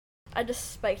I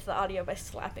just spiked the audio by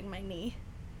slapping my knee.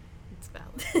 It's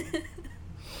valid.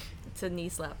 It's a knee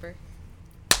slapper.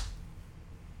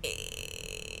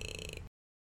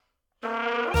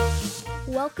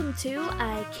 Welcome to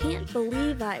I Can't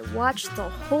Believe I Watched the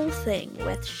Whole Thing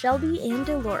with Shelby and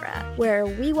Delora, where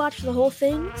we watch the whole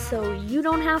thing so you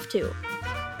don't have to.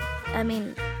 I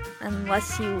mean,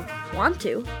 unless you want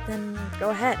to, then go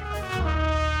ahead.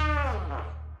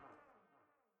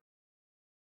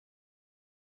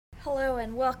 Hello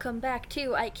and welcome back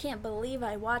to I Can't Believe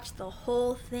I Watched the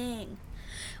Whole Thing.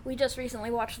 We just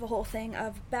recently watched the whole thing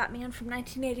of Batman from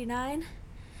 1989.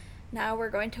 Now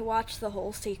we're going to watch the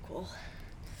whole sequel.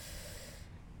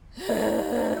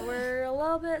 And we're a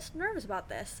little bit nervous about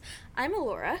this. I'm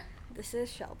Alora. This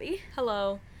is Shelby.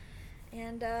 Hello.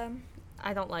 And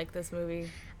I don't like this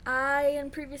movie. I, in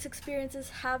previous experiences,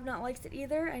 have not liked it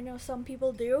either. I know some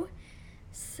people do.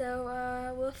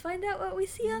 So we'll find out what we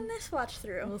see on this watch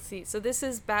through. We'll see. So this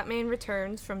is Batman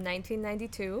Returns from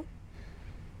 1992.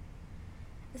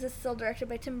 Is this still directed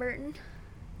by Tim Burton?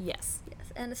 Yes.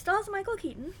 Yes. And it still has Michael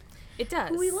Keaton. It does.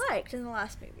 Who we liked in the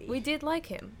last movie. We did like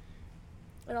him.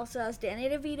 It also has Danny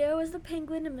DeVito as the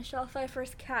Penguin and Michelle Pfeiffer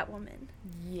as Catwoman.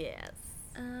 Yes.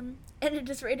 And it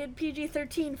is rated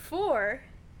PG-13 for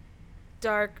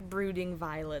dark, brooding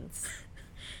violence.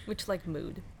 Which, like,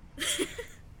 mood.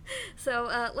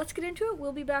 So, let's get into it.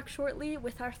 We'll be back shortly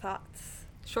with our thoughts.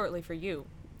 Shortly for you.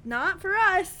 Not for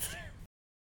us!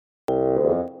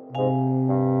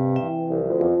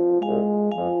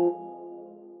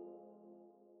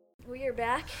 We are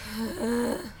back,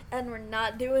 and we're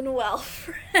not doing well,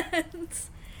 friends.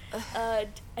 I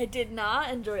did not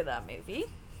enjoy that movie.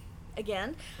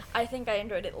 Again, I think I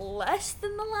enjoyed it less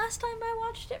than the last time I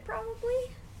watched it,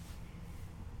 probably.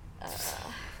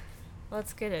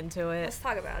 Let's get into it. Let's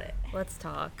talk about it. Let's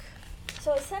talk.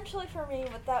 So essentially for me,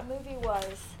 what that movie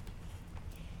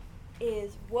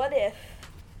is what if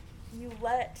you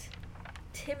let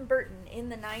Tim Burton in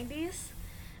the 90s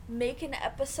make an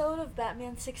episode of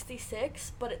Batman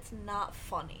 66, but it's not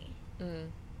funny.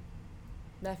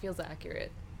 That feels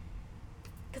accurate.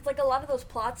 Because, like, a lot of those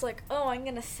plots, like, oh, I'm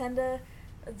going to send a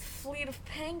fleet of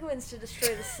penguins to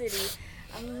destroy the city.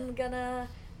 I'm going to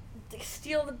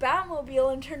steal the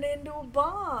Batmobile and turn it into a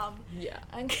bomb. Yeah.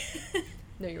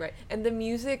 No, you're right. And the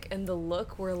music and the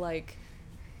look were, like,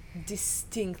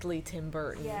 distinctly Tim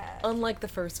Burton. Yeah. Unlike the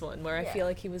first one, where I feel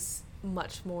like he was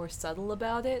much more subtle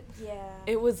about it. Yeah.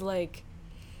 It was, like,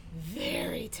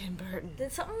 very Tim Burton.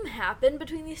 Did something happen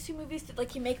between these two movies? Did,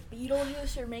 like, he make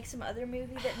Beetlejuice or make some other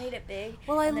movie that made it big?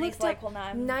 Well, I and then looked he's like, up well, now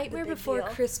I'm Nightmare the big Before deal.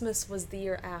 Christmas was the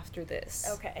year after this.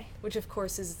 Okay. Which, of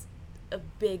course, is a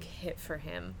big hit for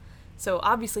him. So,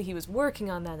 obviously, he was working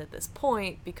on that at this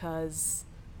point because,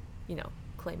 you know,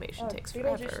 claymation takes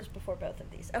Beetlejuice forever. was before both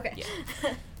of these. Okay.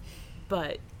 Yeah.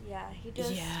 But, yeah, he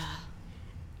just... yeah.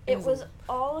 It was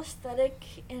all aesthetic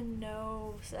and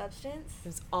no substance. It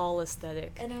was all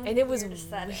aesthetic. And it was weird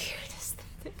aesthetic. weird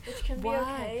aesthetic. Which can be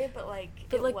okay, but, like,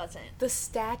 it wasn't. The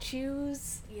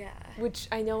statues, Yeah. which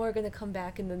I know are going to come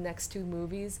back in the next two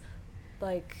movies,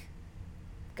 like,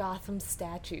 Gotham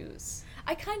statues.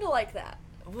 I kind of like that.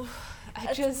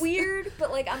 It's weird,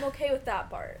 but, like, I'm okay with that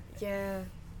part. Yeah.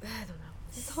 I don't know.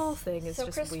 This whole thing is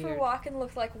just Christopher weird. Walken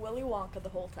looked like Willy Wonka the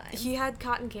whole time. He had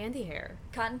cotton candy hair.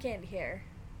 Cotton candy hair.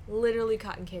 Literally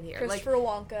cotton candy hair. Christopher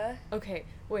Wonka. Okay,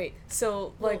 wait.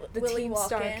 So, like, the Willy Team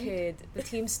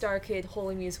Walken. Star Kid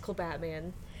Holy Musical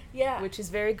Batman. Yeah. Which is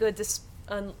very good,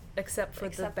 except for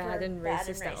the bad and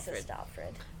racist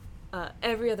Alfred.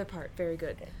 Every other part, very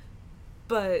good. Okay.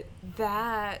 But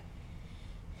that,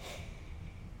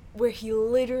 where he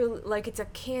literally, like, it's a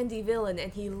candy villain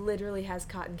and he literally has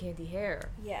cotton candy hair.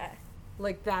 Yeah.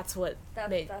 Like, that's what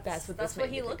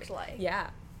he looked like. Yeah.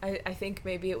 I think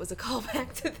maybe it was a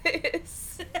callback to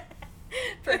this.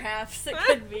 Perhaps it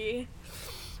could be.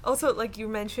 Also, like you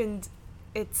mentioned,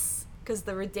 it's because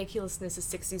the ridiculousness is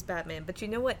 60s Batman, but you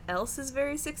know what else is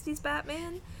very 60s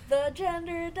Batman? The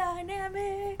gender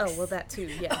dynamics. Oh, well, that too,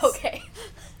 yes. Okay.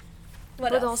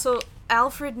 What else? But also,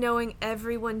 Alfred knowing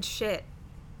everyone's shit.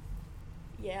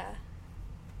 Yeah.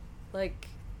 Like,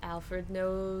 Alfred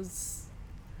knows...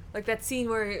 Like, that scene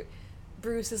where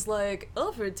Bruce is like,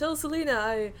 Alfred, tell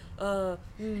Selena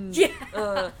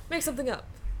make something up.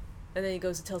 And then he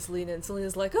goes to tell Selena, and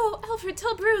Selena's like, oh, Alfred,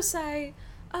 tell Bruce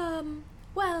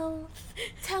well,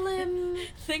 tell him...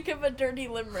 Think of a dirty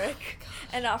limerick.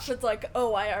 And Alfred's like,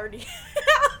 oh, I already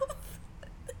have.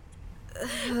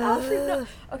 Alfred, no.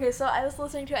 Okay, so I was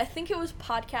listening to, I think it was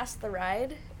Podcast The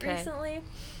Ride recently.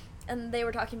 And they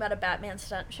were talking about a Batman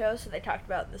stunt show, so they talked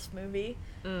about this movie.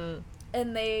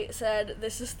 and they said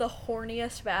this is the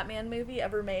horniest Batman movie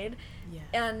ever made. Yeah.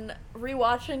 And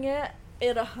rewatching it,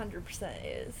 it 100%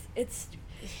 is. It's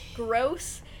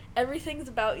gross. Everything's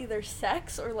about either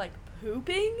sex or like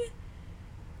pooping.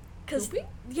 Pooping?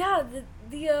 Yeah,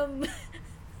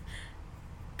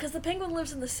 because the Penguin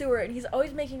lives in the sewer and he's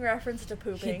always making reference to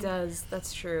pooping. He does.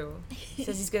 That's true. He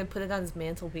says he's gonna put it on his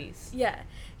mantelpiece. Yeah.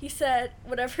 He said,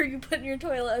 whatever you put in your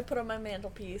toilet, I put on my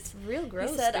mantelpiece. It's real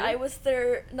gross. He said, dude. I was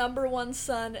their number one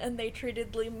son and they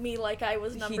treated me like I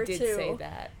was number two. He did say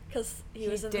that. Because he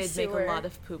was in the did sewer. make a lot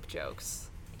of poop jokes.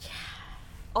 Yeah.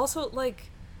 Also,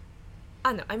 like, I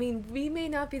don't know. I mean, we may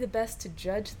not be the best to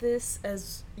judge this,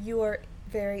 as you are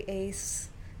very Ace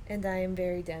and I am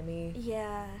very Demi.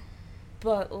 Yeah.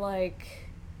 But, like,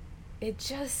 it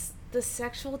just, the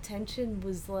sexual tension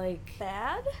was, like...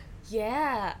 Bad?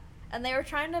 Yeah. And they were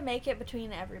trying to make it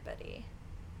between everybody.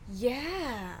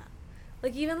 Yeah.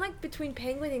 Like, even, like, between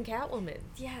Penguin and Catwoman.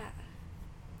 Yeah.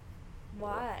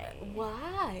 Why?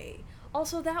 Why?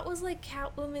 Also, that was, like,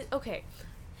 Catwoman... Okay.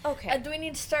 Do we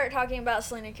need to start talking about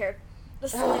Selena Kyle's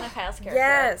character?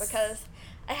 Yes. Because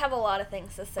I have a lot of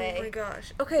things to say. Oh my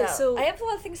gosh. Okay, so... I have a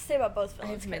lot of things to say about both I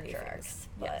villains' have many character things. arcs.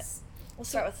 But Yes. we'll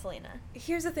start with Selena.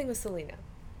 Here's the thing with Selena.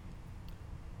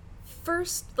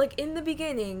 First, like, in the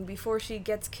beginning, before she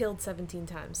gets killed 17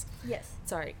 times. Yes.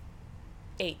 Sorry.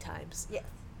 8 times. Yes.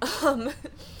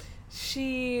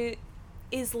 She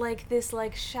is, like, this,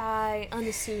 like, shy,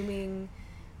 unassuming,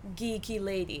 geeky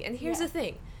lady. And here's Yeah. the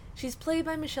thing. She's played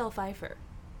by Michelle Pfeiffer.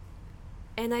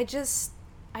 And I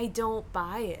don't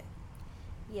buy it.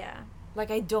 Yeah. Like,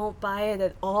 I don't buy it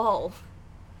at all.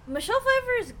 Michelle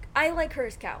Pfeiffer I like her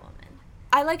as Catwoman.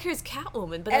 I like her as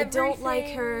Catwoman, but I don't like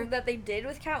her... Everything that they did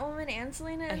with Catwoman and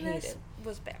Selena in I hate this it.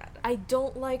 was bad. I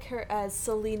don't like her as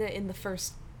Selena in the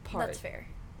first part. That's fair.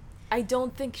 I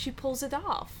don't think she pulls it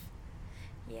off.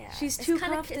 Yeah. She's It's too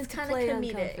kinda- confident it's to kinda play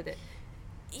comedic. unconfident.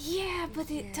 Yeah, but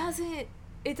Yeah.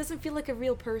 it doesn't feel like a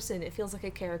real person. It feels like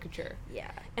a caricature.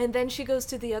 Yeah. And then she goes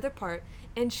to the other part,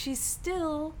 and she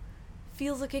still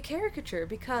feels like a caricature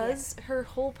because her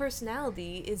whole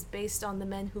personality is based on the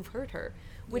men who've hurt her.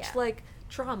 Which, Yeah. like,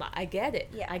 trauma. I get it.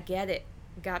 Yeah. I get it.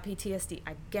 Got PTSD.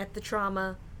 I get the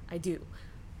trauma. I do.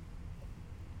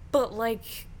 But,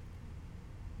 like...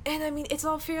 And, I mean, it's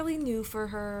all fairly new for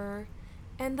her.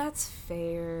 And that's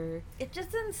fair. It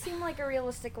just didn't seem like a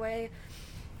realistic way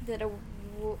that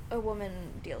a woman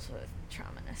deals with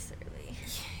trauma necessarily.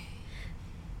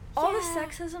 All the Yeah.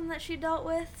 sexism that she dealt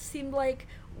with seemed like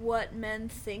what men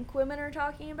think women are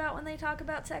talking about when they talk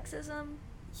about sexism.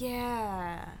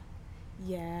 Yeah.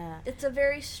 Yeah. It's a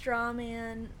very straw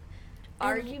man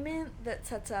argument that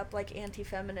sets up like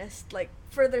anti-feminist, like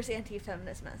furthers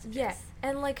anti-feminist messages. Yeah.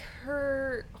 And, like,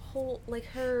 her whole, like,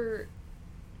 her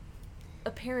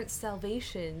apparent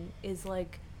salvation is,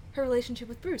 like, her relationship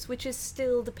with Bruce, which is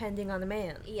still depending on a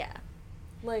man. Yeah.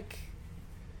 Like,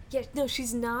 yeah, no,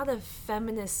 she's not a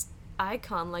feminist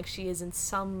icon like she is in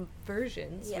some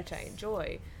versions, which I Yes.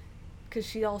 enjoy. Because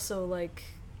she also, like...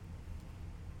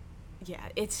 Yeah,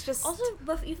 it's just... Also,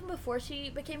 even before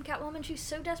she became Catwoman, she's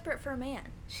so desperate for a man.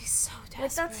 she's so desperate.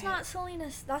 Like, that's not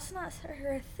Selena's, that's not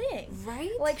her thing.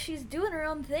 Right? Like, she's doing her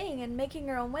own thing and making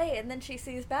her own way, and then she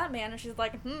sees Batman, and she's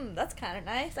like, that's kind of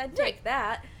nice. I'd take Right.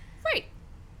 that. Right.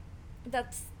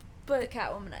 That's the But,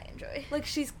 Catwoman I enjoy. like,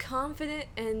 she's confident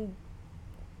and,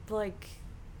 like,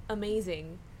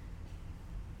 amazing.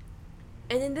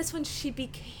 And in this one, she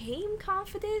became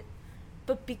confident,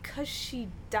 but because she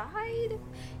died?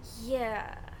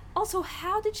 Yeah. Also,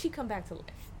 how did she come back to life?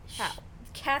 How?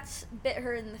 Cats bit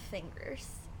her in the fingers.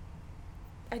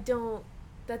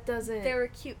 That doesn't... They were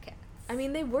cute cats. I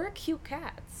mean, they were cute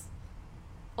cats.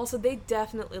 Also, they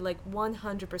definitely, like,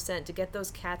 100% to get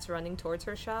those cats running towards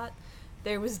her shot,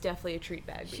 there was definitely a treat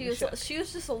bag being shook. She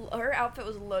was just, her outfit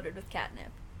was loaded with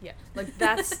catnip. Yeah, like,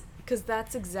 that's, because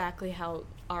that's exactly how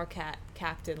our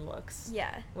Captain looks.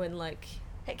 Yeah. When, like...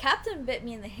 Hey, Captain bit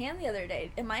me in the hand the other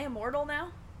day. Am I immortal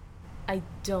now? I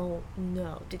don't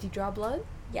know. Did he draw blood?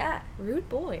 Yeah. Rude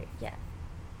boy. Yeah.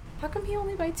 How come he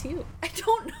only bites you? I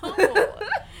don't know.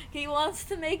 He wants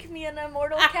to make me an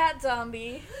immortal cat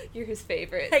zombie. You're his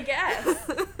favorite. I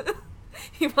guess.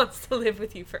 He wants to live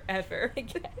with you forever. I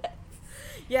guess.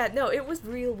 Yeah, no, it was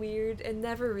real weird and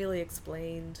never really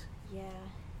explained. Yeah.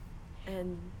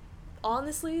 And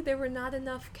honestly, there were not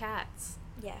enough cats.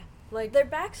 Yeah. Like, Their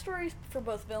backstories for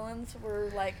both villains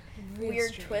were like Real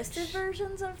weird, strange. twisted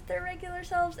versions of their regular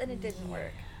selves, and it didn't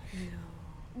work.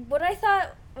 No. What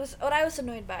I was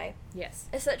annoyed by Yes.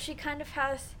 is that she kind of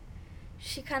has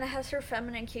her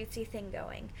feminine cutesy thing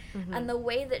going, Mhm. and the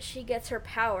way that she gets her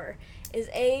power is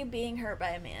A, being hurt by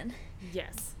a man,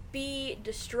 Yes. B,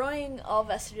 destroying all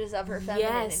vestiges of her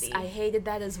femininity. Yes, I hated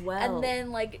that as well. And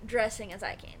then, like, dressing as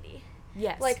eye candy.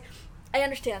 Yes. Like, I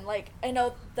understand. Like, I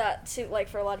know that suit, like,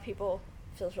 for a lot of people,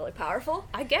 feels really powerful.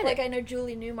 I get it. Like, I know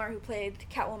Julie Newmar, who played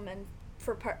Catwoman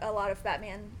for a lot of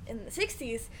Batman in the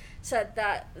 60s, said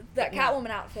that Catwoman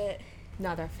outfit...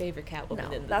 Not our favorite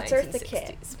Catwoman in the that's 1960s. Eartha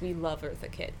Kitt. We love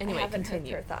Eartha Kitt. Anyway, I haven't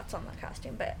continue. heard her thoughts on the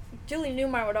costume, but Julie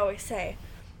Newmar would always say,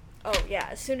 oh, yeah,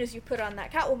 as soon as you put on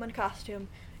that Catwoman costume,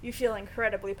 you feel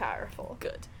incredibly powerful.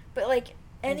 Good. But, like,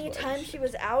 anytime she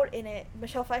was out in it,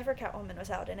 Michelle Pfeiffer Catwoman was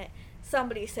out in it,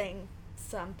 somebody's saying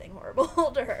something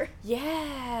horrible to her.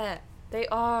 Yeah, they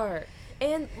are.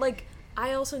 And, like,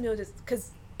 I also noticed,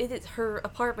 because her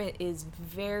apartment is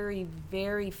very,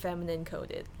 very feminine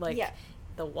coded. Like,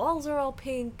 the walls are all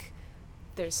pink,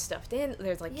 there's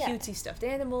there's, like, cutesy stuffed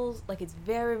animals, like, it's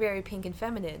very, very pink and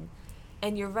feminine.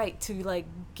 And you're right, to, like,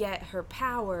 get her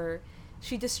power,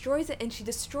 she destroys it, and she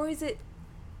destroys it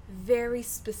very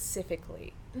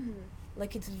specifically. Mm-hmm.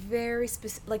 Like, it's very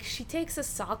specific. Like, she takes a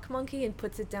sock monkey and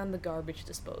puts it down the garbage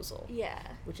disposal. Yeah.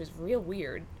 Which is real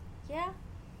weird. Yeah.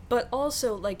 But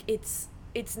also, like, it's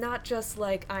not just,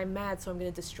 like, I'm mad, so I'm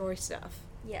gonna destroy stuff.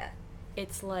 Yeah.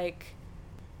 It's like,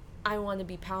 I want to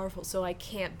be powerful, so I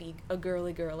can't be a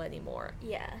girly girl anymore.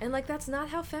 Yeah. And, like, that's not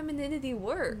how femininity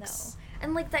works. No.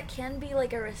 And, like, that can be,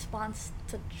 like, a response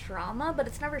to trauma, but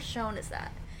it's never shown as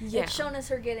that. Yeah. It's shown as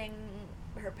her getting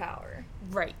her power.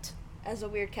 Right. As a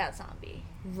weird cat zombie.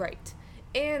 Right.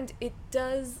 And it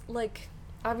does, like,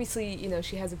 obviously, you know,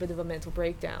 she has a bit of a mental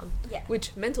breakdown. Yeah.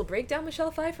 Which, mental breakdown, Michelle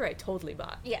Pfeiffer, I totally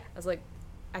bought. Yeah. I was like,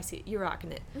 I see it, you're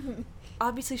rocking it. Mm-hmm.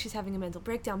 Obviously, she's having a mental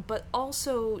breakdown, but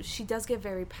also, she does get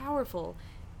very powerful,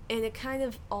 and it kind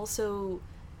of also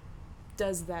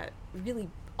does that really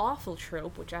awful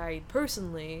trope, which I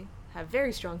personally have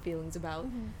very strong feelings about,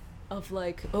 of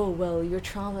like, oh, well, your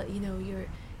trauma, you know,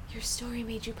 your story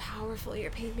made you powerful,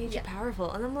 your pain made you powerful,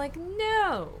 and I'm like,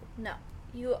 no. No.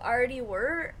 You already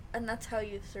were, and that's how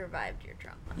you survived your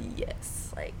trauma.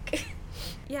 Yes. Like...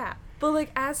 Yeah. But,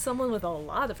 like, as someone with a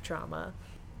lot of trauma,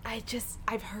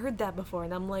 I've heard that before,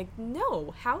 and I'm like,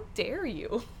 no, how dare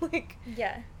you? Like,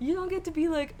 yeah. You don't get to be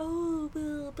like, oh,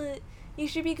 well, but you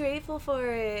should be grateful for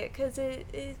it, because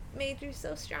it made you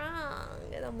so strong.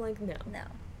 And I'm like, no. No.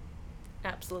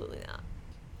 Absolutely not.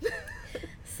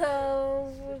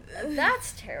 So,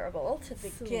 that's terrible to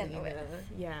begin with.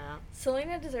 Yeah.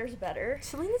 Selena deserves better.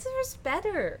 Selena deserves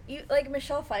better.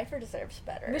 Michelle Pfeiffer deserves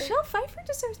better. Michelle Pfeiffer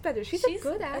deserves better. She's a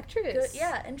good actress.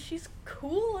 And she's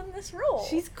cool in this role.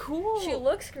 She's cool. She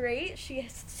looks great. She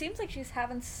seems like she's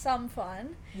having some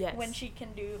fun. Yes. When she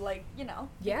can do, like, you know,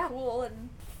 be Yeah. cool and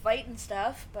fight and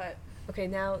stuff, but... Okay,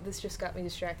 now this just got me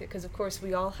distracted, because of course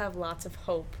we all have lots of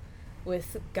hope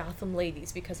with Gotham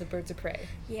Ladies because of Birds of Prey.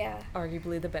 Yeah.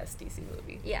 Arguably the best DC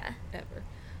movie. Yeah. Ever.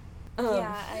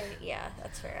 Yeah,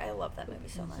 that's fair. I love that movie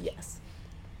so much. Yes.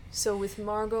 So with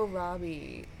Margot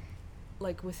Robbie,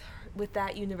 like with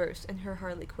that universe and her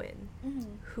Harley Quinn,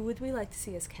 who would we like to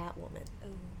see as Catwoman?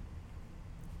 Ooh.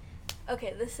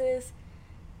 Okay, this is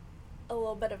a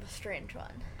little bit of a strange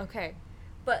one. Okay.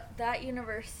 But that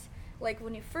universe, like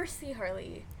when you first see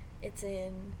Harley, it's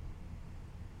in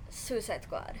Suicide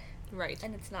Squad. Right.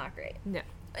 And it's not great. No.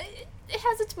 It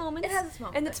has its moments. It has its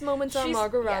moments. And its moments are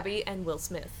Margot Robbie and Will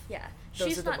Smith. Yeah. Those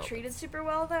She's are the not treated super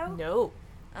well, though. No.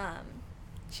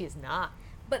 She is not.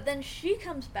 But then she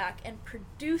comes back and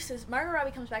Margot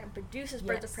Robbie comes back and produces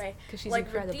Birds of Prey. Because she's like,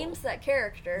 incredible. redeems that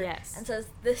character. Yes. And says,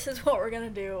 this is what we're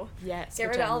going to do. Yes. Get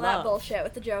rid of all that bullshit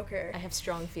with the Joker. I have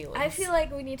strong feelings. I feel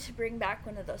like we need to bring back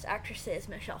one of those actresses,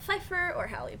 Michelle Pfeiffer or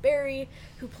Halle Berry,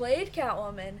 who played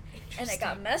Catwoman, and it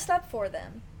got messed up for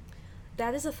them.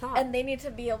 That is a thought. And they need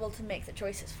to be able to make the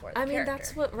choices for the character. I mean,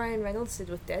 that's what Ryan Reynolds did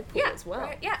with Deadpool as well.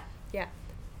 Right, yeah. Yeah.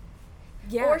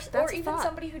 Yeah, or even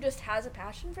somebody who just has a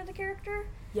passion for the character.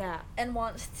 Yeah. And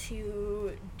wants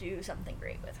to do something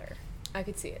great with her. I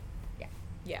could see it. Yeah.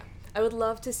 Yeah. I would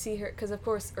love to see her, because of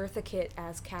course Eartha Kitt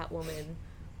as Catwoman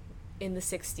in the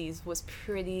 60s was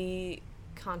pretty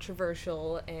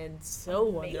controversial and so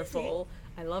wonderful.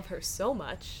 I love her so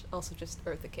much. Also just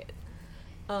Eartha Kitt.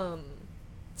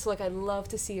 So, like, I'd love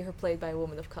to see her played by a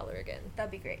woman of color again.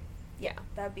 That'd be great. Yeah.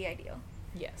 That'd be ideal.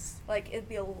 Yes. Like, it'd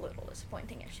be a little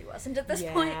disappointing if she wasn't at this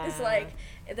point. It's like,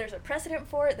 there's a precedent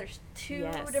for it. There's two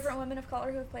different women of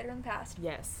color who have played her in the past.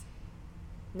 Yes.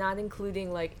 Not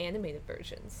including, like, animated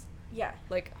versions. Yeah.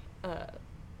 Like,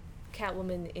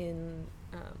 Catwoman in,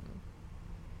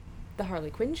 the Harley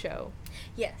Quinn show.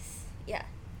 Yes. Yeah.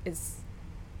 Is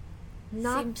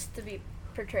not... Seems to be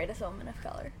portrayed as a woman of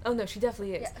color. Oh, no, she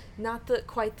definitely is. Yeah. Not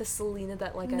quite the Selena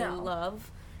that, like, I love,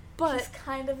 but she's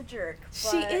kind of a jerk.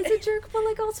 she is a jerk, but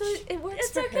like also it works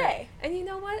It's for okay. her. And you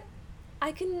know what?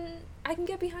 I can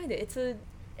get behind it. It's a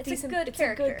decent, good it's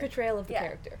character. a good portrayal of the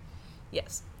character.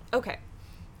 Yes. Okay.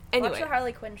 Anyway, Watch the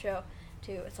Harley Quinn show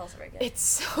too. It's also very good. it's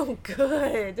so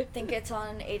good. I think it's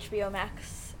on HBO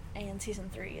Max, and season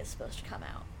 3 is supposed to come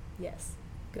out Yes.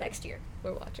 Good. next year.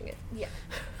 We're watching it. Yeah.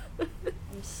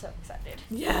 I'm so excited.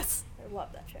 Yes. I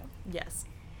love that show. Yes.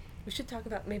 We should talk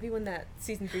about maybe when that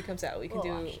season 3 comes out. We can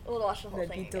We'll watch the whole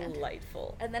that'd thing be again.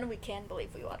 delightful. And then we can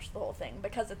believe we watched the whole thing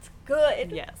because it's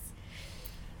good. Yes.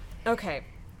 Okay.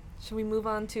 Should we move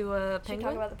on to Should we Penguin?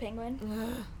 talk about the penguin?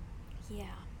 Ugh. Yeah.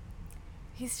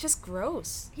 He's just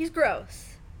gross. He's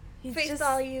gross. He's Face just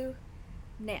value,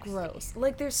 nasty. gross.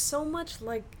 Like there's so much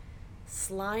like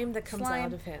slime that comes Slime.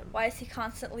 out of him. Why is he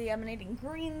constantly emanating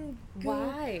green goo?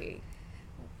 Why?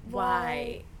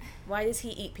 Why? Why does he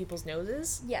eat people's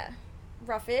noses? Yeah.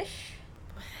 Roughish.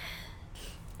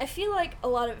 I feel like a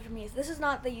lot of it for me is this is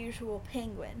not the usual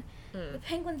penguin. Mm. The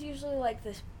penguin's usually like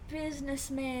this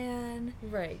businessman,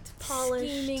 Right.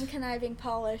 Polished. scheming, conniving,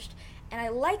 polished, and I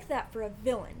like that for a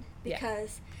villain Yeah.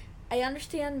 because I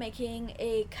understand making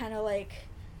a kind of like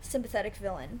sympathetic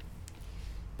villain,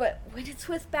 but when it's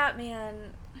with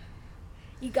Batman,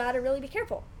 you gotta really be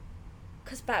careful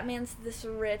because Batman's this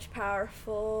rich,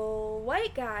 powerful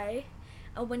white guy.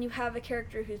 And when you have a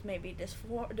character who's maybe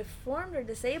deformed or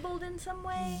disabled in some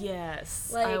way,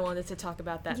 Yes. Like, I wanted to talk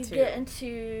about that you too. get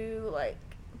into like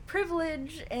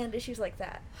privilege and issues like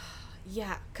that.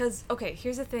 Yeah, because, okay,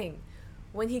 here's the thing.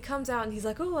 When he comes out and he's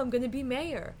like, oh, I'm going to be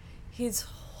mayor, his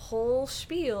whole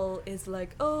spiel is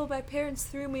like, oh, my parents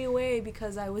threw me away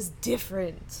because I was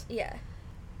different. Yeah.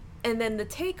 And then the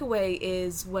takeaway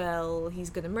is, well, he's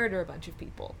going to murder a bunch of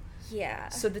people. Yeah.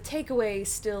 So the takeaway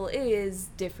still is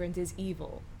different is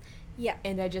evil. Yeah.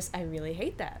 And I really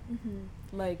hate that.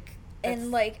 Mm-hmm. Like, And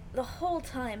like the whole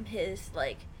time his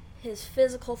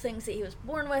physical things that he was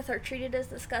born with are treated as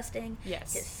disgusting.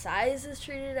 Yes. His size is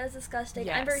treated as disgusting.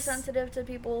 I'm very Yes. sensitive to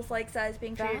people's like size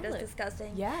being treated Valid. as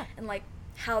disgusting. Yeah. And like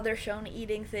how they're shown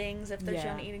eating things, if they're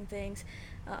shown Yeah. eating things.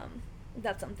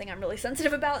 That's something I'm really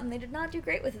sensitive about, and they did not do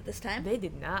great with it this time. They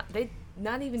did not. They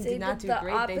not even They did not do the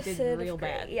great. They opposite did of real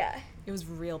great. bad. Yeah. It was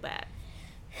real bad.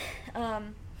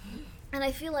 And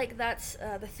I feel like that's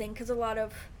the thing, because a lot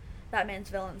of Batman's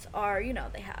villains are,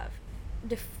 they have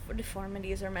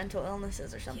deformities or mental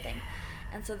illnesses or something.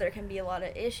 Yeah. And so there can be a lot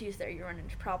of issues there. You run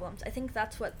into problems. I think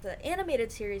that's what the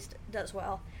animated series does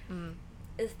well,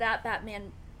 is that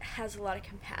Batman has a lot of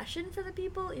compassion for the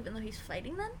people, even though he's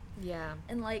fighting them. Yeah.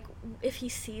 And, like, if he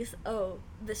sees, oh,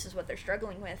 this is what they're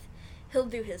struggling with, he'll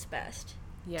do his best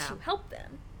Yeah. to help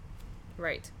them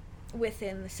Right.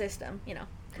 within the system,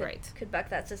 Right. Could buck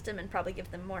that system and probably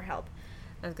give them more help.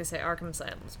 I was gonna say Arkham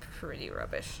Asylum was pretty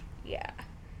rubbish. Yeah.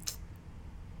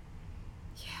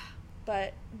 Yeah.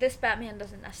 But this Batman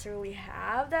doesn't necessarily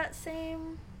have that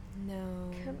same...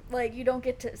 No. Like, you don't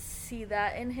get to see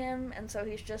that in him, and so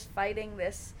he's just fighting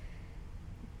this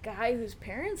guy whose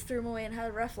parents threw him away and had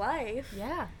a rough life.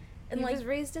 Yeah. And, he like... was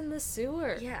raised in the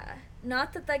sewer. Yeah.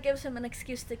 Not that gives him an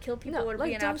excuse to kill people No, or like,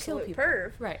 be an don't kill absolute people.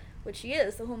 perv. Right. Which he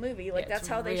is, the whole movie. Like, Yeah, that's it's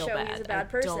how they real show he's bad. a bad I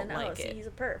person. don't like See, it. he's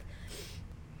a perv.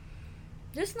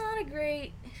 Just not a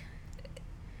great...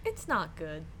 It's not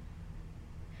good.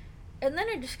 And then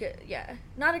it just get... Yeah.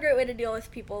 Not a great way to deal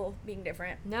with people being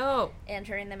different No. and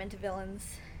turning them into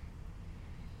villains.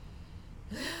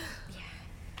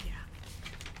 Yeah.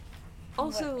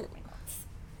 Also, What are my notes?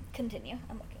 Continue.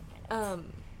 I'm looking at my notes.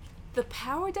 the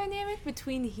power dynamic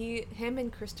between him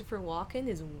and Christopher Walken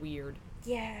is weird.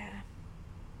 Yeah.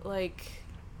 Like,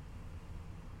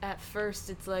 at first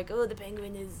it's like, oh, the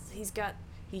Penguin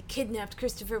he kidnapped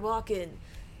Christopher Walken.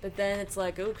 But then it's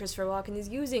like, oh, Christopher Walken is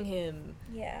using him.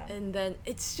 Yeah. And then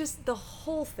it's just, the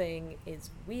whole thing is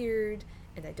weird,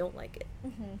 and I don't like it.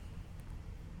 Mm-hmm.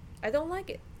 I don't like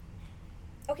it.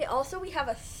 Okay, also we have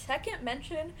a second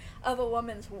mention of a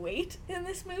woman's weight in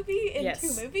this movie in Yes.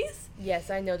 2 movies.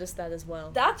 Yes, I noticed that as well.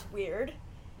 That's weird.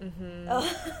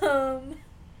 Mm-hmm.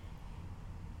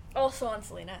 Also on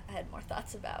Selena, I had more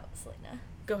thoughts about Selena.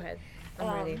 Go ahead. I'm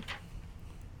ready.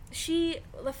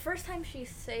 The first time she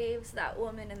saves that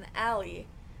woman in the alley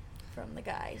from the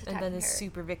guy who's And attacking then is her.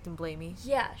 super victim blamey.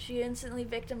 Yeah, she instantly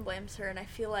victim blames her, and I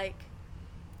feel like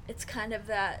it's kind of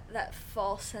that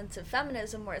false sense of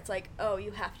feminism where it's like, oh,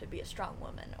 you have to be a strong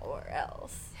woman or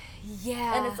else.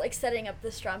 Yeah. And it's like setting up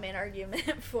the straw man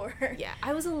argument for her. Yeah,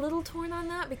 I was a little torn on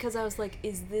that because I was like,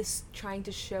 is this trying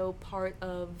to show part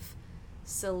of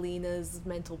Selena's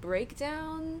mental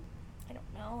breakdown? I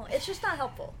don't know. It's just not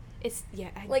helpful. It's, yeah.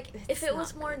 Like, it's if it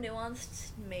was not more good. nuanced,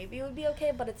 maybe it would be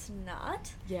okay, but it's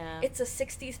not. Yeah. It's a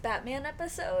 60s Batman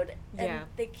episode, and Yeah.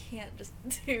 they can't just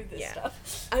do this Yeah.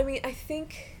 stuff. I mean, I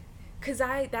think, because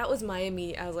that was my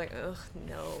immediate, I was like, ugh,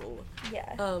 no.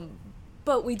 Yeah.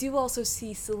 But we do also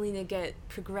see Selena get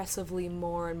progressively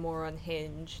more and more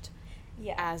unhinged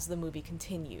Yeah. as the movie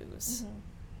continues. Mhm.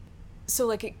 So,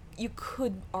 like, you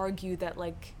could argue that,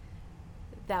 like,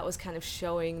 that was kind of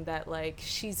showing that, like,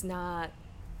 she's not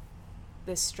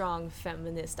this strong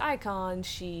feminist icon,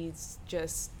 she's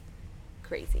just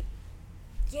crazy.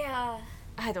 Yeah.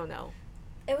 I don't know.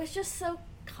 It was just so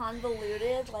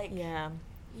convoluted, like, Yeah.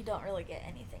 you don't really get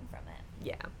anything from it.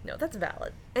 Yeah. No, that's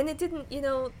valid. And it didn't,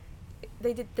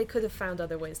 they could have found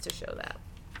other ways to show that.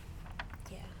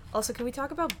 Yeah. Also, can we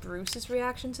talk about Bruce's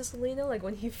reaction to Selena, like,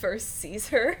 when he first sees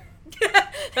her?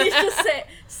 He's just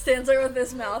stands there with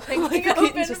his mouth hanging Michael open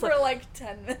Keaton's just for like, like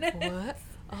 10 minutes. What?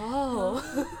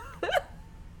 Oh.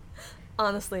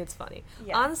 Honestly, it's funny.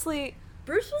 Yeah. Honestly,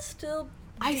 Bruce was still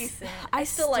decent. I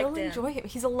still liked him. enjoy him.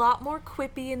 He's a lot more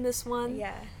quippy in this one.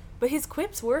 Yeah. But his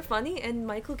quips were funny, and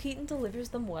Michael Keaton delivers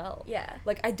them well. Yeah.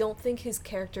 Like, I don't think his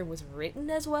character was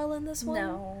written as well in this one.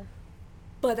 No.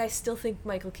 But I still think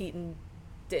Michael Keaton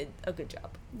did a good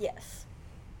job. Yes.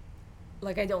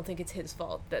 Like, I don't think it's his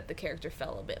fault that the character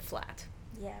fell a bit flat.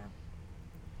 Yeah.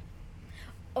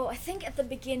 Oh, I think at the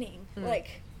beginning,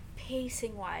 like,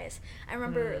 pacing-wise, I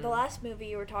remember the last movie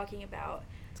you were talking about,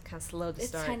 It's kind of slow to it's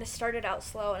start. kind of started out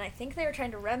slow, and I think they were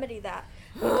trying to remedy that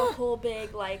with the whole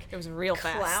big, like, It was real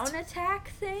fast. clown attack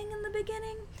thing in the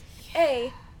beginning.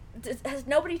 Has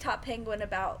nobody taught Penguin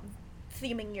about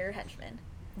theming your henchmen?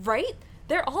 Right?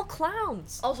 They're all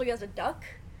clowns. Also, he has a duck.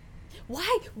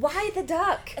 Why? Why the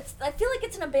duck? I feel like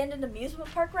it's an abandoned amusement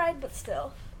park ride, but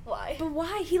still, why? But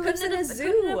why? He lives in a Couldn't it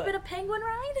zoo. have been a penguin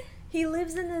ride? He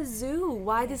lives in a zoo.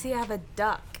 Why does he have a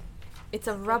duck? It's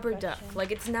a rubber duck. question.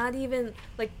 Like, it's not even,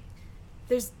 like,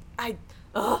 there's,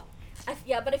 ugh.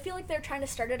 But I feel like they're trying to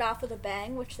start it off with a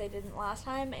bang, which they didn't last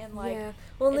time, and like, Yeah.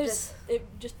 Well, it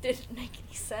just didn't make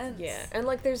any sense. Yeah, and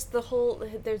like there's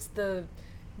the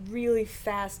really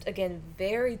fast, again,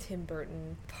 very Tim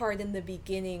Burton part in the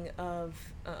beginning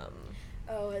of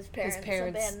His parents,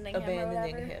 abandoning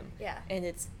abandoning him. him. Yeah. And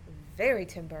it's very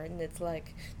Tim Burton. It's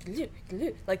like,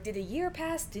 did a year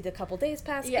pass? Did a couple days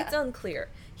pass? Yeah. It's unclear.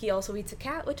 He also eats a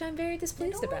cat, which I'm very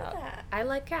displeased don't like about. that. I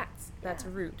like cats. That's Yeah.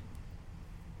 rude.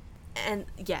 And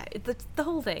yeah, the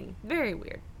whole thing, very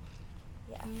weird.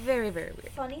 Yeah. Very, very weird.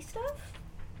 Funny stuff?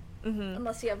 Mm-hmm.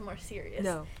 Unless you have more serious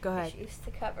No, go ahead. issues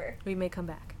to cover. We may come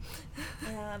back.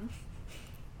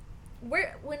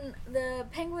 When the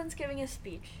Penguin's giving a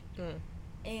speech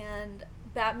and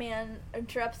Batman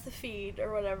interrupts the feed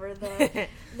or whatever,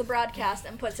 the broadcast,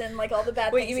 and puts in like all the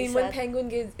bad Wait, things you he mean when said.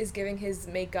 Penguin is giving his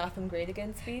 "Make Gotham Great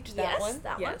Again" speech? That Yes, one.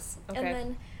 that Yes. one.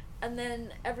 Okay. And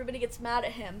then everybody gets mad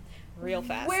at him. Real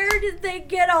fast. Where did they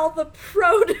get all the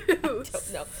produce?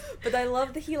 Don't know. But I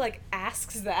love that he like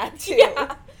asks that too.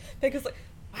 Yeah. Because like,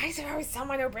 why is there always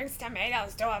someone who brings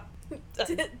tomatoes to a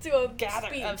to a gather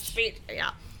speech. of speech?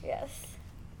 Yeah. Yes.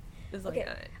 It's like,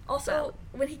 Okay. Also,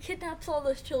 when he kidnaps all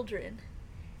those children,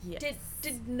 yes.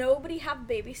 did nobody have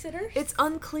babysitters? It's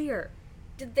unclear.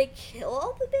 Did they kill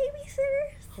all the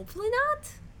babysitters? Hopefully not.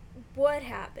 What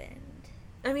happened?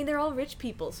 I mean, they're all rich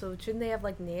people, so shouldn't they have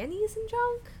like nannies and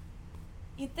junk?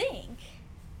 You think?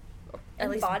 At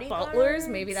And least bodyguards? butlers.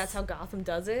 Maybe that's how Gotham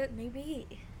does it. Maybe.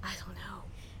 I don't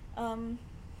know.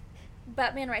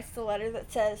 Batman writes the letter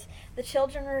that says, "The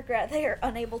children regret they are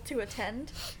unable to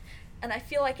attend," and I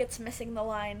feel like it's missing the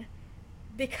line,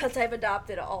 "because I've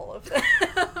adopted all of them."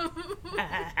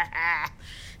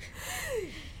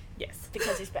 Yes.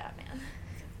 Because he's Batman.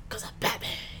 Because I'm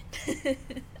Batman.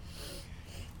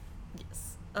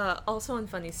 Yes. Also on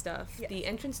funny stuff, Yes. the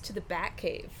entrance to the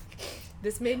Batcave.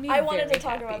 This made me I wanted very to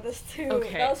talk happy. about this too.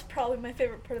 Okay. That was probably my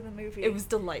favorite part of the movie. It was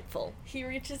delightful. He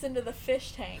reaches into the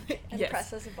fish tank and Yes.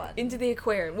 presses a button. Into the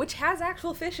aquarium, which has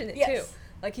actual fish in it Yes. too.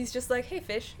 Like he's just like, hey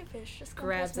fish, Hey, fish, just come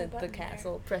grabs press my at the button there.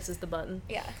 castle, presses the button.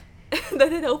 Yeah.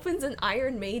 Then it opens an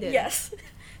Iron Maiden. Yes.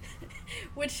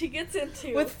 Which he gets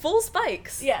into. With full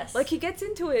spikes. Yes. Like he gets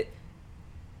into it.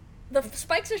 The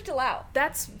spikes are still out.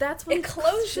 That's what It it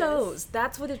closes. shows.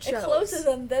 That's what it shows. It closes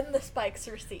and then the spikes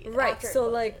recede. Right. after it So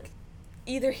closes. like,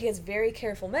 either he has very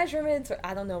careful measurements, or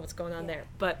I don't know what's going on Yeah. there.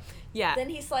 But yeah. Then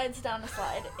he slides down a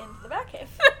slide into the Batcave.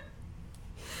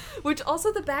 Which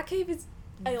also the Batcave is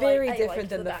I very liked different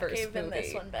than the Batcave first in movie.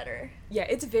 this one better. Yeah,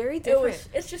 it's very different.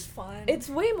 It's just fun. It's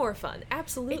way more fun.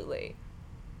 Absolutely.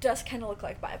 does kind of look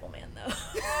like Bible Man though.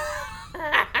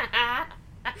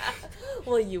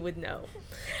 Well, you would know.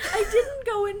 I didn't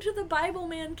go into the Bible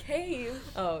Man cave.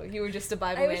 Oh, you were just a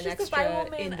Bible I Man was just extra a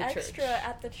Bible Man in the extra church.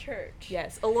 at the church.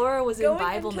 Yes, Alora was Going in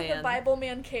Bible into Man. the Bible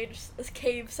Man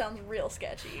cave sounds real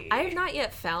sketchy. I have not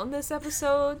yet found this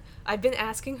episode. I've been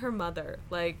asking her mother,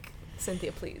 like,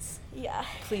 Cynthia, please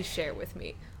share with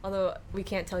me. Although we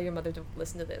can't tell your mother to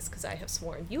listen to this because I have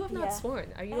sworn. You have not sworn.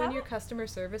 Are you in your customer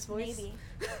service voice? Maybe.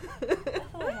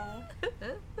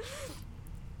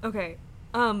 Okay.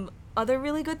 Other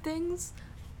really good things?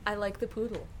 I like the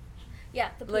poodle. Yeah,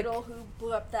 the poodle who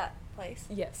blew up that place.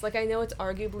 Yes, like I know it's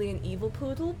arguably an evil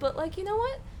poodle, but like, you know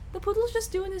what? The poodle's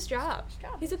just doing his job.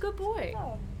 He's a good boy.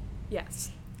 Oh.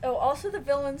 Yes. Oh, also the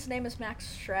villain's name is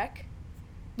Max Shrek.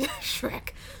 Shrek.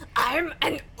 I'm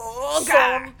an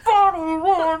ogre. Somebody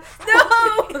wants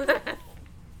No!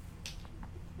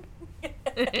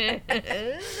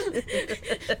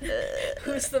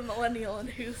 Who's the millennial and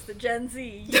who's the Gen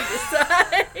Z? You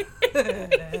decide.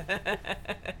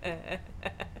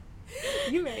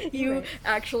 You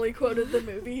actually quoted the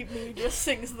movie. Me just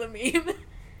sings the meme.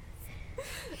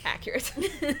 Accurate.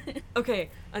 Okay,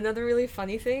 another really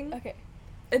funny thing. Okay.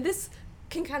 And this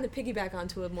can kind of piggyback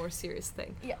onto a more serious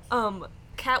thing. Yes.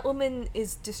 Catwoman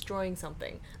is destroying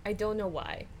something. I don't know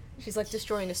why. She's like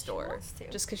destroying a store wants to.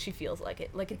 just because she feels like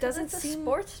it. Like it Because doesn't it's seem. a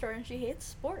sports store and she hates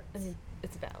sports. I mean,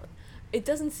 it's valid. It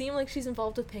doesn't seem like she's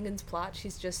involved with Penguin's plot.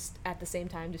 She's just at the same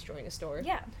time destroying a store.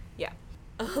 Yeah. Yeah.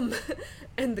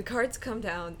 And the cards come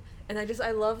down, and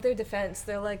I love their defense.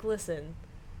 They're like, listen,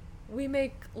 we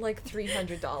make like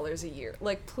 $300 a year.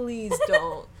 Like, please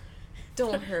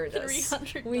don't hurt us.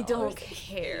 $300 We don't a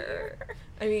care.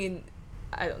 I mean,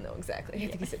 I don't know exactly. I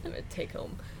think he said take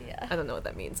home. Yeah. I don't know what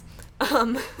that means.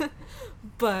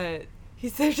 But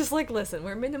they're just like, listen,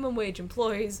 we're minimum wage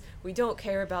employees. We don't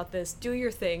care about this. Do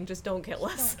your thing. Just don't kill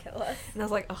us. Don't kill us. And I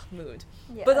was like, oh, mood.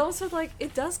 Yeah. But also, like,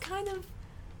 it does kind of...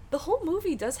 The whole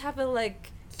movie does have a,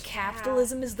 like,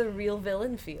 capitalism is the real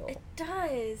villain feel. It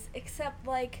does, except,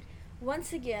 like,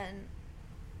 once again,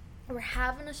 we're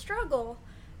having a struggle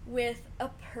with a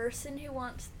person who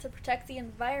wants to protect the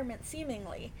environment,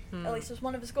 seemingly, at least was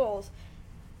one of his goals,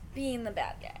 being the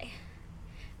bad guy.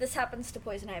 This happens to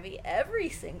Poison Ivy every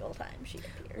single time she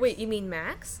appears. Wait, you mean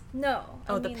Max? No.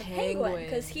 Oh, I the mean the Penguin.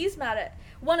 because he's mad at...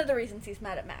 One of the reasons he's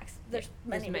mad at Max. There's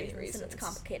There's many, many reasons, and it's reasons.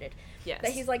 complicated. Yes.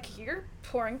 But he's like, you're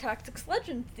pouring toxic sludge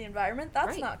into the environment.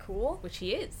 That's Right. not cool. Which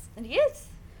he is. And he is.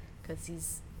 Because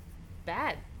he's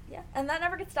bad. Yeah. And that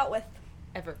never gets dealt with.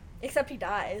 Ever. Except he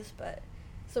dies, but...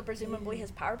 So presumably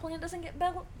his power plant doesn't get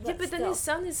built? Yeah, but then his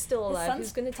son is still alive.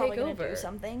 Who's going to take gonna over? Do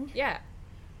something. Yeah.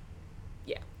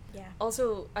 Yeah. Yeah.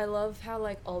 Also, I love how,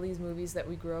 like, all these movies that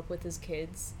we grew up with as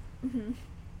kids Mm-hmm.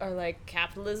 are like,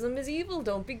 capitalism is evil,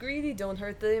 don't be greedy, don't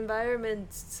hurt the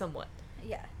environment, somewhat.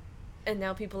 Yeah. And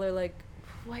now people are like,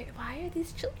 why are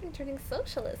these children turning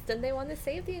socialist and they want to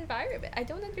save the environment? I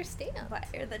don't understand. Why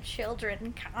are the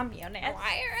children communists?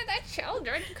 Why are the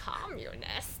children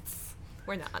communists?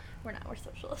 We're not. We're not. We're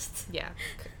socialists. Yeah.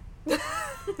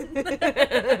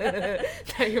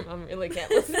 Now your mom really can't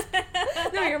listen.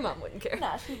 No, your mom wouldn't care.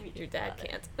 Nah, she'd be Your dad about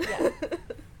it. can't.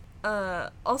 Yeah.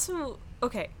 Also,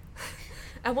 okay.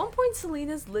 At one point,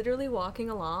 Selena's literally walking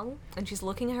along, and she's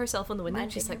looking at herself in the window, and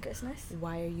Minding she's her like, business.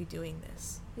 why are you doing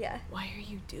this? Yeah. Why are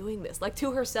you doing this? Like,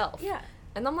 to herself. Yeah.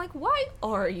 And I'm like, why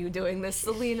are you doing this,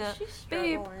 Selena? She's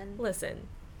Babe, struggling. listen.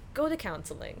 Go to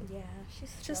counseling. Yeah,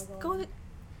 she's Just struggling. go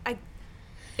to...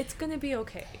 It's gonna be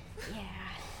okay.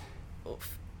 Yeah.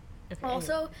 Oof. Okay,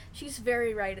 Also, she's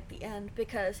very right at the end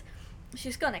because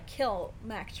she's gonna kill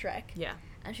Max Shrek. Yeah.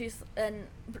 And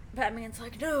Batman's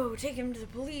like, no, take him to the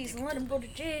police and let him go to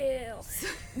jail.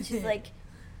 And she's like,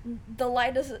 the law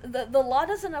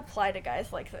doesn't apply to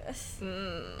guys like this.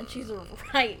 And she's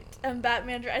right. And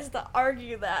Batman tries to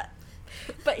argue that,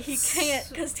 but he can't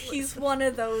because he's one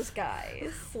of those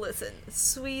guys. Listen,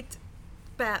 sweet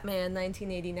Batman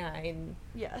 1989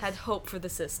 Yes. had hope for the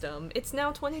system. It's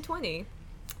now 2020.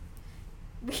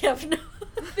 We have no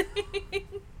thing.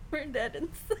 We're dead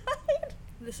inside.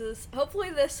 Hopefully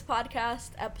this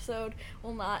podcast episode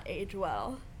will not age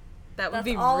well. That would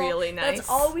be really nice. That's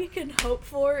all we can hope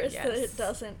for is that Yes. it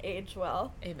doesn't age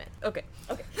well. Amen. Okay.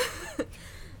 Okay.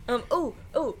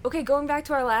 Okay, going back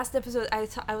to our last episode,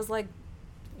 I was like,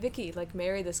 Vicky, like,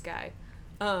 marry this guy.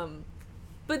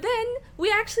 But then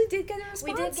we actually did get a response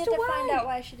We did get to to why. find out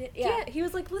why she did. Yeah. He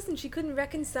was like, listen, she couldn't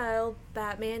reconcile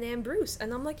Batman and Bruce.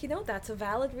 And I'm like, that's a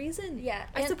valid reason. Yeah.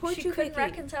 I and support she you, couldn't Vicky.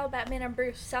 reconcile Batman and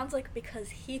Bruce. Sounds like because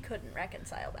he couldn't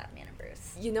reconcile Batman and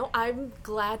Bruce. I'm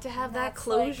glad to have that That's,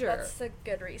 closure. Like, that's a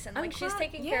good reason. I'm Like, she's glad-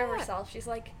 taking care of yeah. herself. She's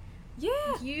like, Yeah.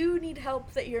 You need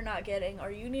help that you're not getting,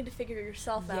 or you need to figure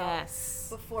yourself out Yes.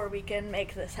 before we can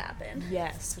make this happen.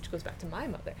 Yes, which goes back to my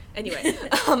mother. Anyway,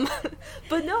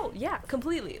 but no, yeah,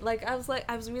 completely. Like, I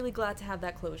was really glad to have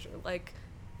that closure. Like,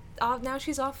 now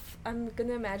she's off. I'm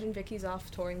gonna imagine Vicky's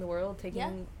off touring the world, taking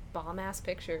Yeah. bomb-ass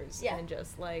pictures. Yeah. And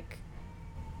just, like,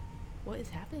 what is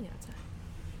happening outside?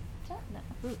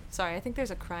 No. Ooh, sorry, I think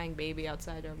there's a crying baby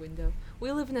outside our window. We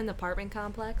live in an apartment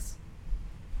complex.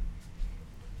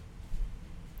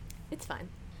 It's fine.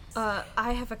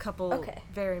 I have a couple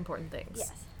very important things.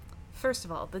 Yes. First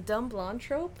of all, the dumb blonde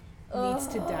trope needs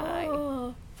to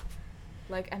die.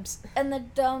 Like, And the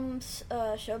dumb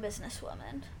show business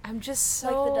woman. I'm just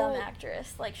so... Like the dumb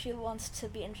actress. Like, she wants to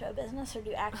be in show business or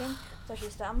do acting, so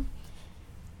she's dumb.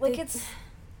 Like,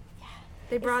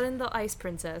 They brought in the ice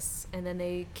princess, and then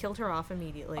they killed her off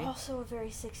immediately. Also a very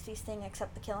 60s thing,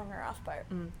 except the killing her off part.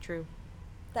 True.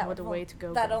 That What a way to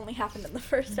go. That only happened in the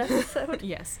first episode.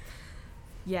 Yes.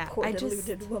 Yeah, Poor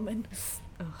deluded woman.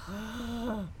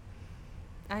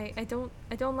 I don't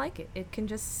like it. It can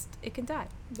die.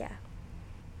 Yeah.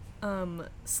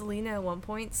 Selena at one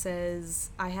point says,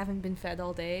 "I haven't been fed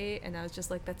all day," and I was just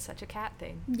like, that's such a cat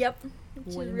thing. Yep.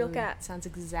 It's a Win real Moon cat. sounds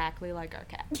exactly like our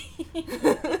cat.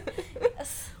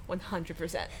 Yes.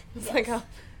 100%. It's Yes. like, oh,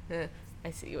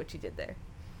 I see what you did there.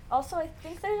 Also, I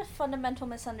think there's a fundamental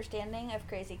misunderstanding of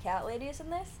crazy cat ladies in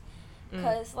this.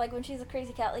 Because, like, when she's a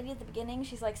crazy cat lady at the beginning,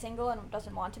 she's, like, single and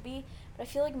doesn't want to be. But I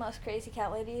feel like most crazy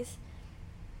cat ladies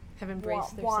Have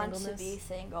embraced their want singleness. to be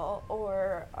single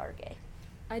or are gay.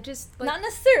 I just, like, Not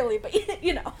necessarily, but,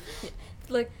 you know.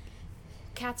 like,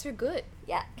 cats are good.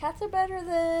 Yeah, cats are better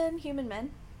than human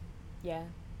men, Yeah,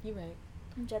 you're right.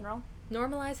 in general.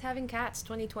 Normalize having cats,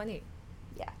 2020.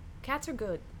 Yeah. Cats are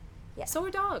good. Yeah. So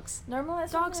are dogs.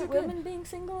 Normalize Dogs are good. women being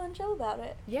single and chill about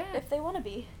it. Yeah. If they want to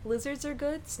be. Lizards are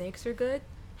good. Snakes are good.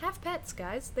 Have pets,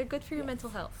 guys. They're good for your Yes. mental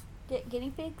health.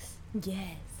 Guinea pigs,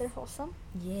 Yes. they're wholesome.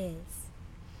 Yes.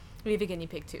 We have a guinea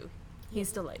pig, too.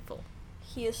 He's delightful.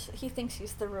 He thinks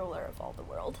he's the ruler of all the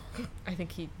world. I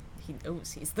think he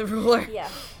knows he's the ruler. Yeah.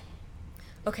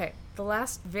 Okay, the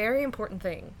last very important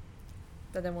thing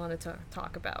that I wanted to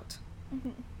talk about.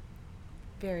 Mhm.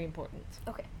 Very important.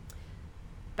 Okay.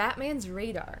 Batman's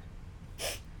radar.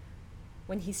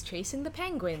 When he's chasing the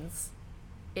penguins,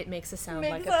 it makes a sound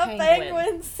like a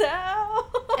penguin. sound.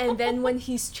 And then when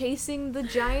he's chasing the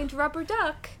giant rubber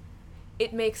duck,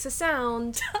 it makes a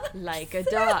sound like a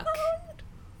duck.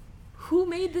 Who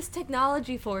made this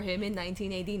technology for him in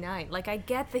 1989? Like, I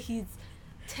get that he's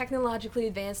technologically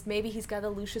advanced. Maybe he's got a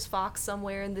Lucius Fox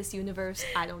somewhere in this universe.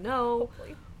 I don't know.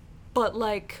 Hopefully. But,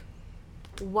 like,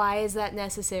 why is that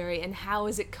necessary? And how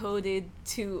is it coded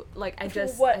to, like, I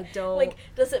don't... Like,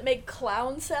 does it make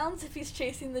clown sounds if he's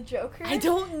chasing the Joker? I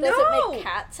don't Does know! it make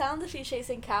cat sounds if he's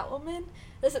chasing Catwoman?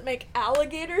 Does it make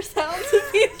alligator sounds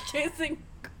if he's chasing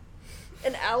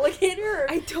an alligator?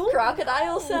 Or I don't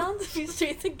crocodile know. sounds if he's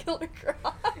chasing Killer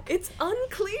Croc? It's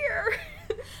unclear.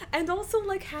 And also,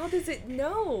 like, how does it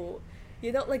know?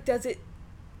 You know, like, does it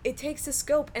takes a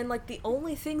scope, and, like, the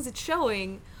only things it's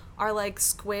showing are, like,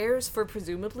 squares for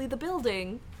presumably the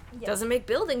building. Yes. Doesn't make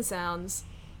building sounds.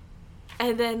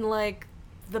 And then, like,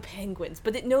 the penguins.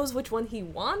 But it knows which one he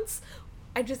wants.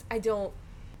 I don't.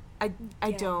 I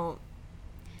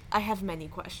have many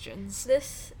questions.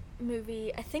 This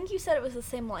movie, I think you said it was the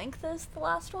same length as the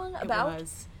last one. About. It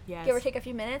was, yes. Give or take a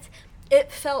few minutes.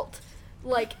 It felt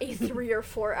like a 3 or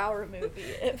 4 hour movie.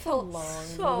 It felt long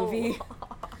so movie.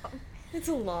 long. It's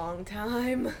a long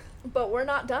time. But we're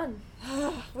not done.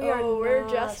 We're We're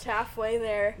just halfway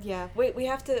there. Yeah. Wait, we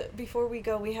have to, before we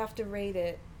go, we have to rate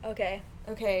it. Okay.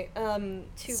 Okay, 2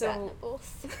 so, bat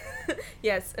nipples.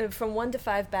 yes, from 1 to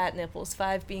 5 bat nipples,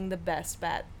 5 being the best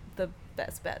bat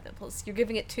nipples. You're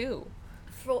giving it 2.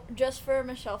 Just for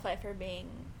Michelle Pfeiffer being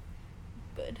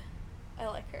good. I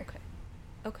like her.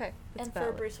 Okay, that's And valid.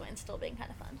 for Bruce Wayne still being kind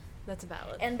of fun. That's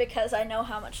valid. And because I know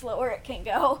how much lower it can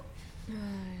go.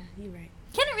 You're right.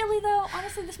 Can it really, though?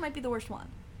 Honestly, this might be the worst one.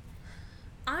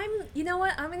 You know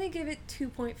what? I'm gonna give it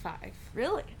 2.5.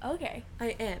 Really? Okay.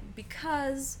 I am,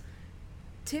 because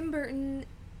Tim Burton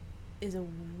is a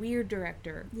weird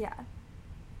director. Yeah.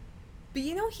 But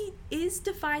you know, he is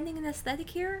defining an aesthetic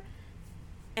here,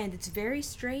 and it's very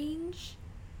strange.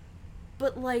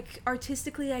 But, like,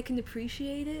 artistically, I can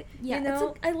appreciate it. Yeah, you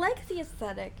know? I like the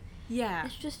aesthetic. Yeah.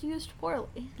 It's just used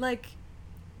poorly. Like,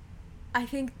 I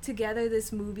think together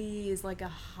this movie is like a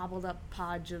hobbled up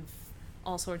podge of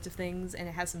all sorts of things, and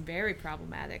it has some very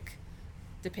problematic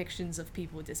depictions of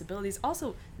people with disabilities.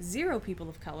 Also, 0 people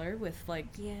of color with, like,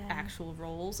 Yeah. actual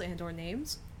roles and or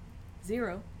names.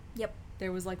 0. Yep.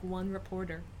 There was, like, 1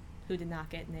 reporter who did not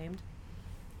get named.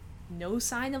 No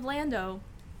sign of Lando.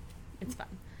 It's fine.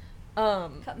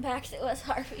 Come back to us,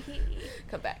 Harvey.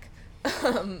 Come back.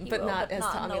 But not as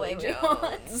Tommy Lee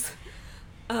Jones.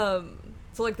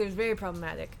 So, like, there's very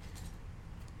problematic.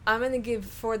 I'm gonna give,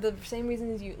 for the same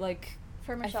reasons you, like,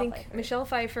 For Michelle I think Pfeiffer. Michelle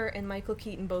Pfeiffer and Michael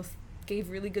Keaton both gave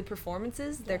really good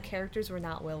performances. Yeah. Their characters were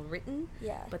not well written.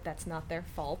 Yeah. But that's not their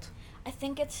fault. I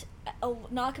think it's,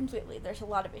 not completely, there's a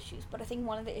lot of issues, but I think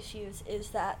one of the issues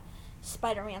is that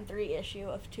Spider-Man 3 issue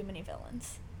of too many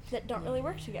villains that don't really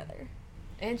work together.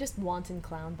 And just wanton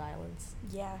clown violence.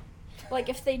 Yeah. Like,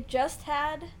 if they just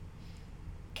had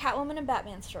Catwoman and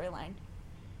Batman storyline,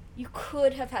 you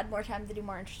could have had more time to do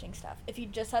more interesting stuff. If you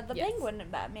just had the Yes. Penguin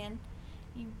and Batman,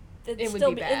 it'd It would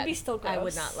still be bad. It'd be still gross. I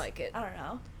would not like it. I don't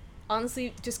know.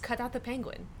 Honestly, just cut out the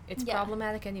Penguin. It's Yeah.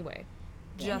 problematic anyway.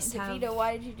 Just Danny have DeVito,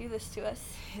 why did you do this to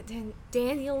us?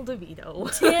 Daniel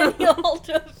DeVito. Daniel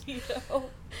DeVito.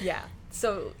 Yeah.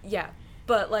 So yeah,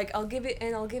 but like I'll give it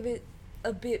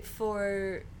a bit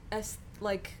for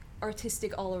like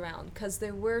artistic all around, because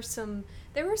there were some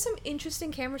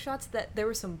interesting camera shots. There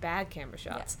were some bad camera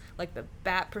shots, like the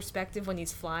bat perspective when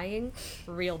he's flying,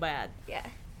 real bad. Yeah.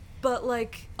 But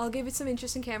like I'll give it some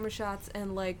interesting camera shots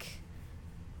and like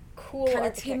Cool kind of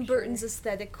architecture. Tim Burton's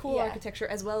aesthetic, cool Yeah. architecture,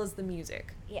 as well as the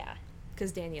music, Yeah.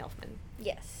 because Danny Elfman.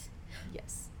 Yes.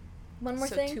 Yes. One more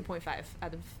so thing. 2.5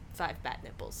 out of 5 bat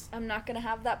nipples. I'm not gonna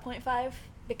have that 0.5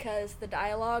 because the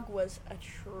dialogue was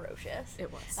atrocious.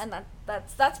 It was. And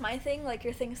that's my thing. Like,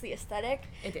 your thing's the aesthetic.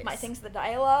 It is. My thing's the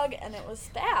dialogue, and it was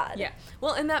bad. Yeah.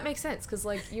 Well, and that makes sense, because,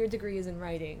 like, your degree is in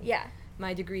writing. Yeah.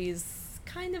 My degree is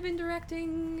kind of in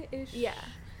directing-ish. Yeah.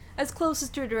 As close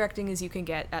to directing as you can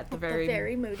get at the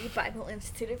very... Moody Bible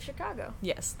Institute of Chicago.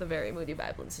 Yes, the Very Moody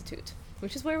Bible Institute,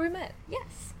 which is where we met.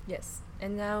 Yes. Yes.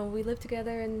 And now we live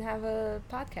together and have a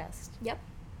podcast, Yep.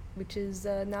 which is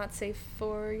not safe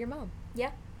for your mom.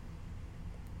 Yep.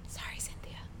 Sorry,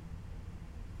 Cynthia.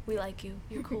 We like you.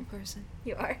 You're a cool person.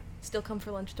 You are. Still come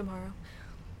for lunch tomorrow.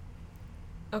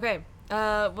 Okay.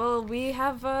 Well, we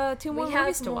have 2 more We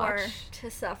movies have to more watch. to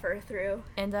suffer through.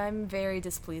 And I'm very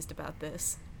displeased about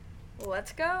this.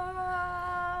 Let's go.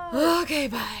 Okay,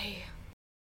 bye.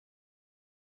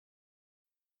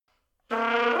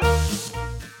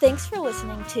 Thanks for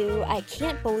listening to I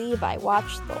Can't Believe I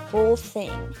Watched the Whole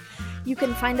Thing. You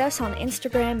can find us on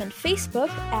Instagram and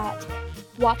Facebook at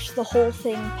Watch the Whole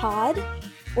Thing Pod,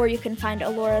 or you can find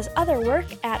Alora's other work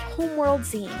at Homeworld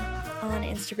Zine on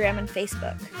Instagram and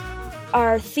Facebook.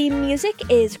 Our theme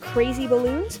music is Crazy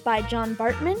Balloons by John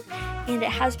Bartman, and it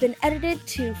has been edited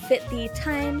to fit the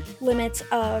time limits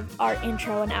of our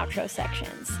intro and outro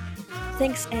sections.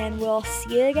 Thanks, and we'll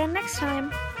see you again next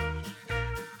time.